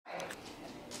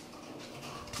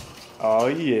Oh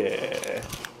yeah.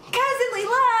 Cousinly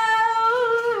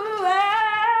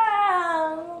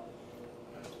love.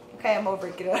 Okay, I'm over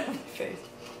it. Get it out of my face.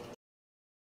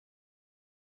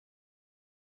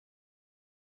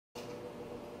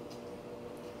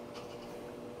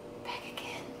 Back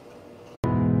again.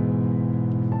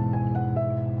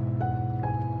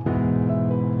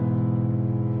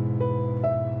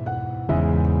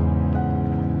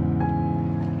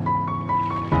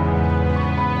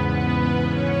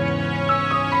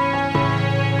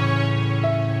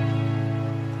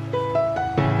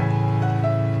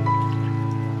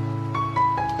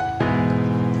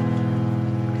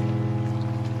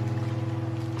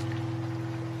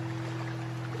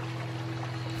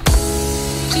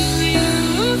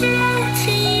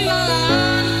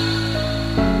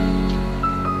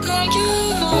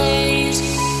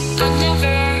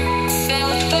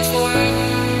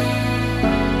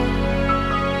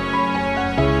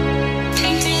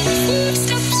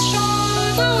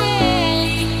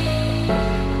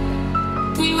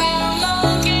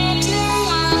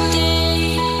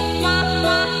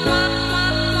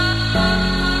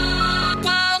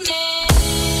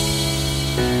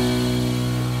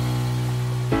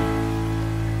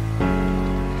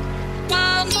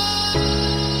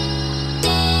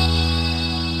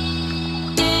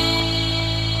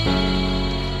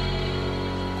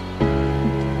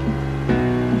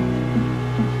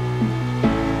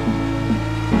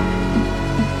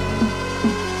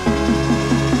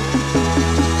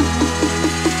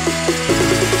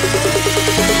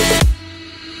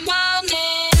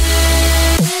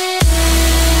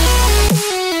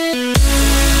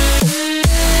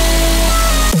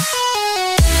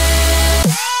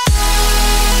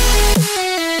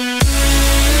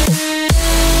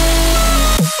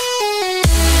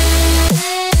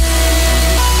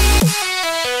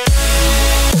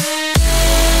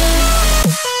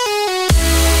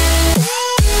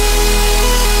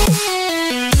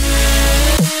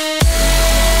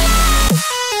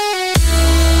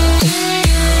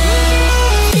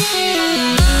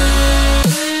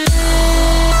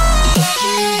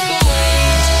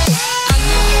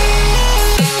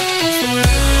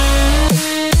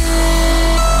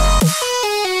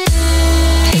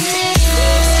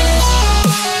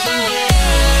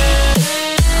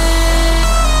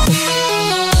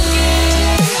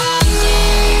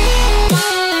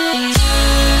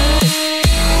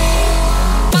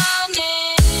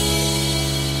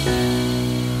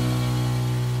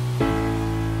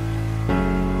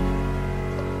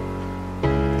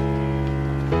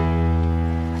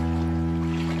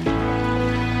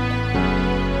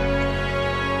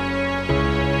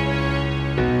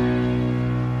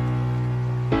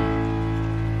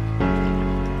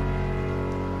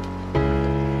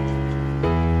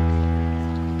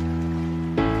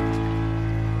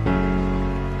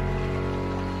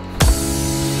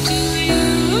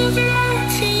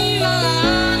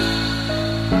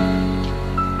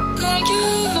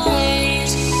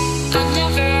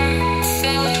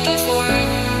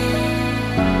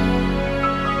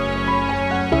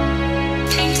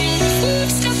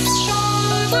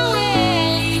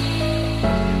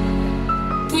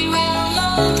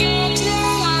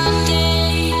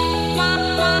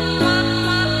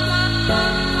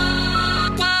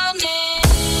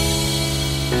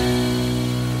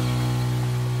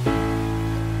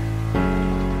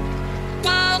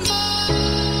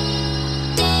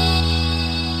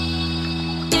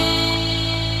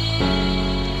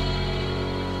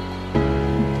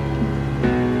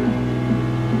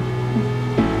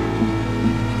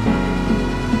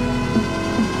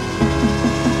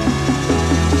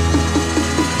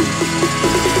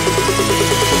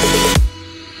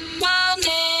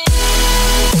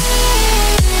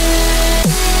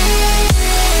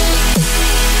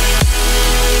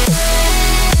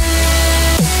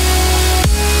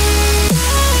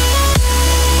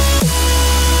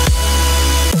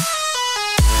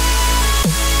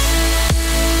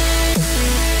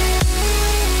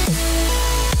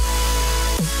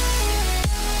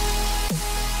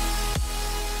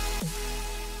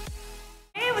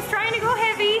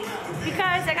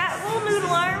 Because I got little noodle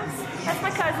arms. That's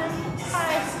my cousin.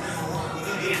 Hi.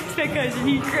 That's my cousin,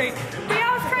 he's great. But yeah,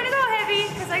 I was trying to go heavy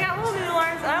because I got little noodle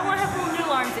arms. I don't want to have little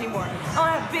noodle arms anymore. I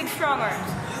want to have big, strong arms.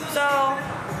 So,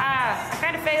 I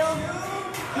kind of failed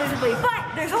miserably.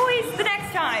 But there's always the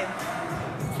next time.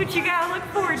 That's what you gotta look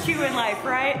forward to in life,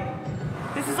 right?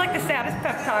 This is like the saddest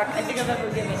pep talk I think I've ever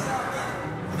given.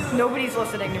 Nobody's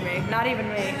listening to me, not even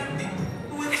me.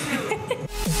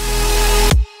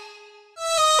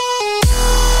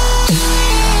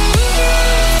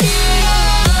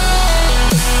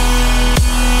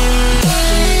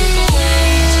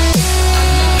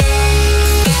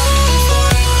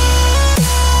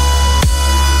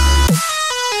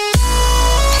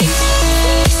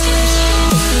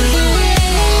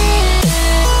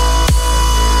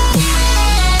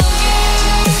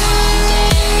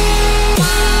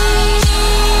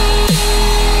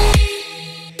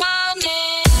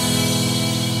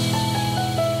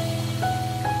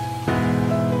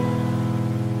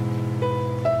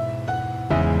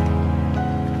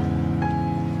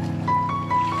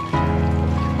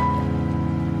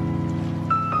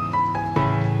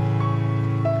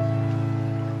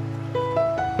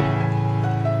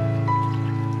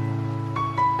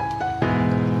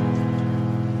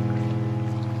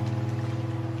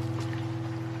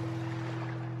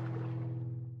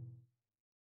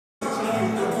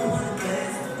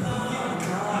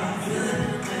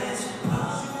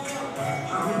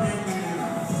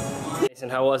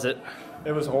 how was it?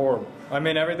 It was horrible. I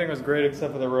mean, everything was great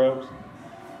except for the ropes.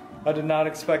 I did not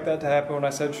expect that to happen when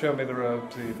I said, show me the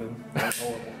ropes, Ethan. That was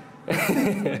horrible.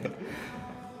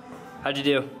 How'd you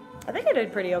do? I think I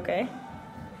did pretty okay.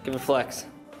 Give a flex.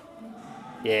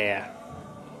 Yeah.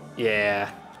 Yeah.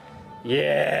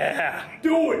 Yeah.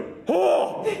 Do it.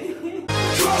 Oh.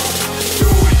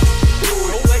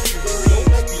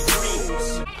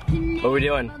 What are we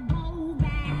doing?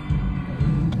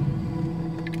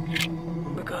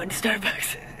 We're going to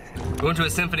Starbucks. We went to a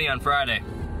symphony on Friday.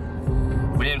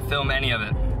 We didn't film any of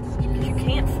it. You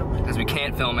can't film it. Because we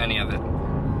can't film any of it.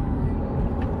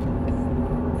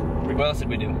 What else did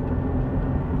we do?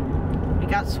 We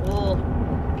got swole.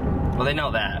 Well, they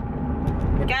know that.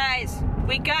 Guys,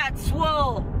 we got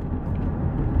swole.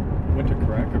 Went to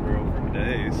Cracker Barrel for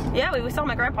days. Yeah, we saw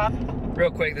my grandpa.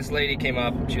 Real quick, this lady came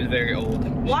up. She was very old.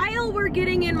 While we're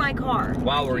getting in my car.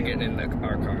 While we're getting in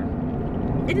our car.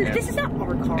 This is not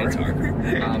our car. It's our car.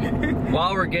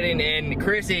 While we're getting in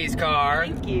Chrissy's car.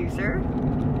 Thank you, sir.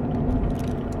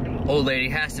 Old lady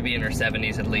has to be in her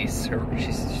 70s at least.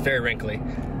 She's very wrinkly.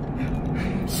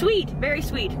 Sweet, very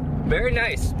sweet. Very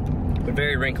nice, but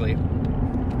very wrinkly.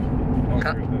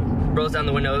 Rolls down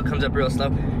the window, comes up real slow.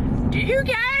 Do you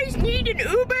guys need an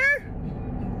Uber?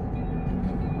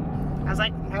 I was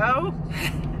like, no.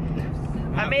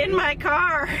 I'm in my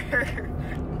car.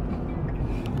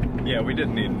 Yeah, we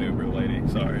didn't need an Uber, lady.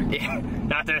 Sorry. Yeah,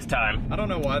 not this time. I don't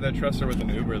know why they trust her with an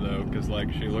Uber though, because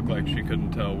like she looked like she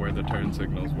couldn't tell where the turn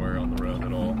signals were on the road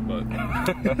at all. But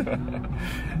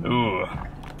ooh,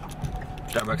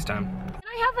 Starbucks time. Can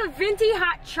I have a venti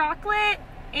hot chocolate?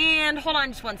 And hold on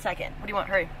just 1 second. What do you want?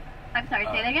 Hurry. I'm sorry,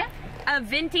 say that again? A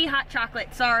venti hot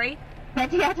chocolate, sorry.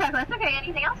 Venti hot chocolate, okay,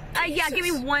 anything else? Yeah, give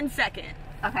me 1 second.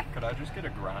 Okay. could I just get a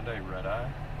grande red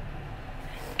eye?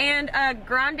 And a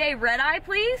grande red eye,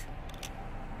 please.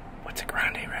 What's a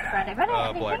grande red eye? Grande red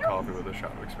eye, Black anything else? coffee with a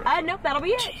shot of espresso. Nope, that'll be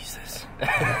it. Jesus. All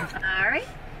right.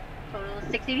 Total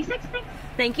 686, thanks.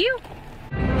 Thank you.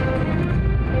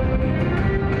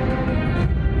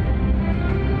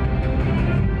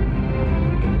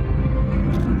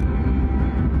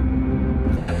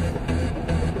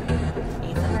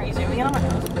 Ethan, are you zooming in on my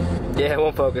nose? Yeah, it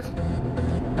won't focus.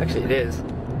 Actually, it is.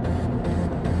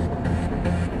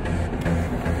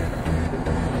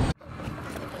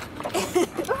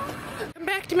 Come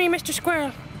back to me, Mr.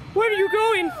 Squirrel. Where are you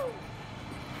going?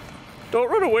 Don't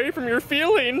run away from your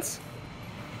feelings.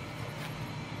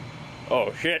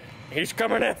 Oh shit, he's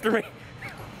coming after me.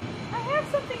 I have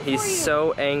something for you. He's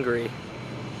so angry.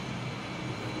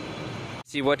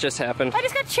 See what just happened? I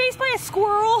just got chased by a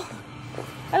squirrel.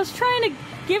 I was trying to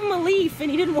give him a leaf and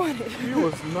he didn't want it. He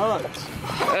was nuts.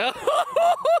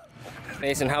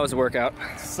 Mason, how was the workout?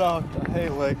 Sucked. I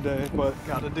hate leg day, but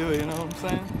gotta do it, you know what I'm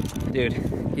saying? Dude,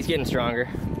 he's getting stronger.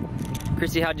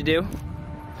 Chrissy, how'd you do?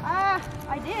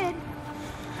 I did.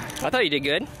 I thought you did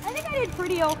good. I think I did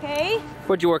pretty okay.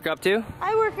 What'd you work up to?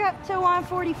 I work up to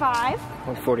 145.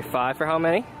 145 for how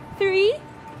many? 3.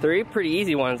 3 pretty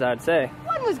easy ones, I'd say.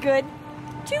 1 was good.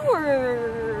 2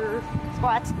 were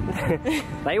squats.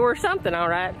 They were something, all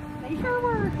right. They sure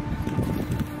were.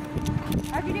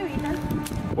 How'd you do,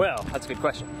 Ethan? Well, that's a good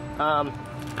question. I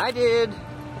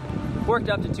worked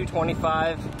up to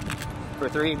 225 for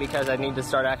 3 because I need to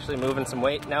start actually moving some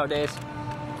weight nowadays.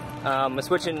 I'm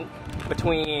switching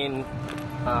between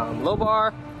low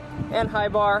bar and high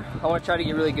bar. I want to try to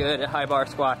get really good at high bar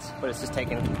squats, but it's just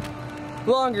taking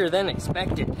longer than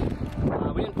expected.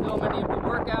 We didn't film any of the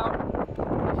workout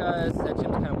because that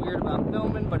gym's kind of weird about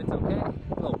filming, but it's okay.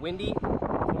 A little windy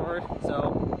forward,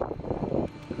 so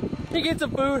you get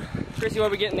some food. Chrissy, what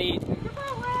are we getting to eat?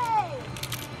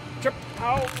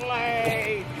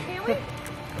 Chipotle! Can we?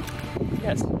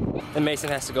 Yes. And Mason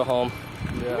has to go home.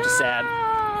 Yeah. Which is sad.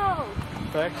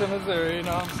 Back to Missouri, you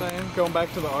know what I'm saying? Going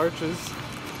back to the arches.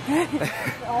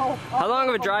 How long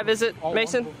of a drive is it,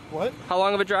 Mason? What? How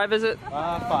long of a drive is it? 5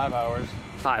 hours.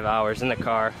 5 hours in the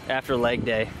car after leg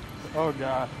day. Oh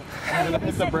god. I'm gonna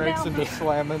hit the brakes and just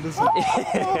slam into some.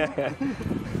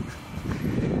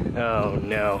 Oh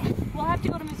no. We'll have to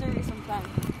go to Missouri sometime.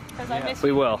 Because I miss We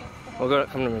you. will. We'll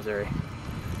come to Missouri.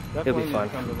 It'll be fun.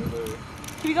 Come to Missouri.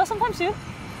 Can we go sometime soon?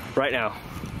 Right now.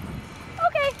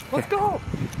 Okay. Let's go.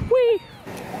 Whee!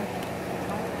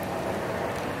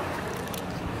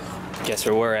 Guess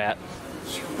where we're at.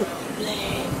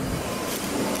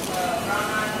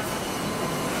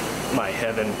 My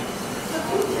heaven.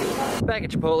 Back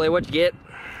at Chipotle, what'd you get?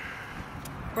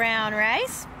 Brown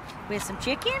rice with some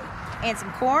chicken and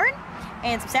some corn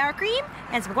and some sour cream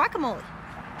and some guacamole.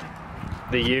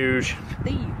 The huge.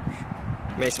 The huge.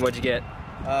 Mason, what'd you get?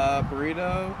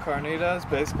 Burrito carnitas,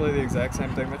 basically the exact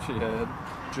same thing that she had,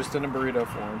 just in a burrito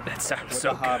form. That sounds with so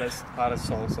the hottest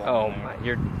salsa. Oh my,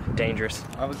 you're dangerous.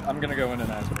 I'm gonna go in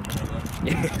and ask for a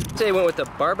minute. Today went with the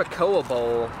barbacoa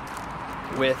bowl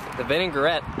with the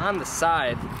vinaigrette on the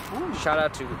side. Shout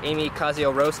out to Amy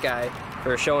Casio Roast Guy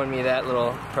for showing me that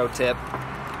little pro tip.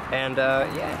 And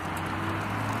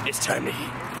yeah, it's time to eat.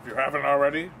 If you haven't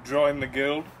already, join the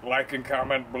guild, like and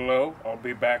comment below. I'll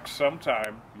be back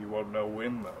sometime. You won't know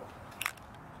when though.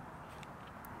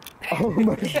 Oh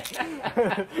my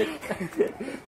God.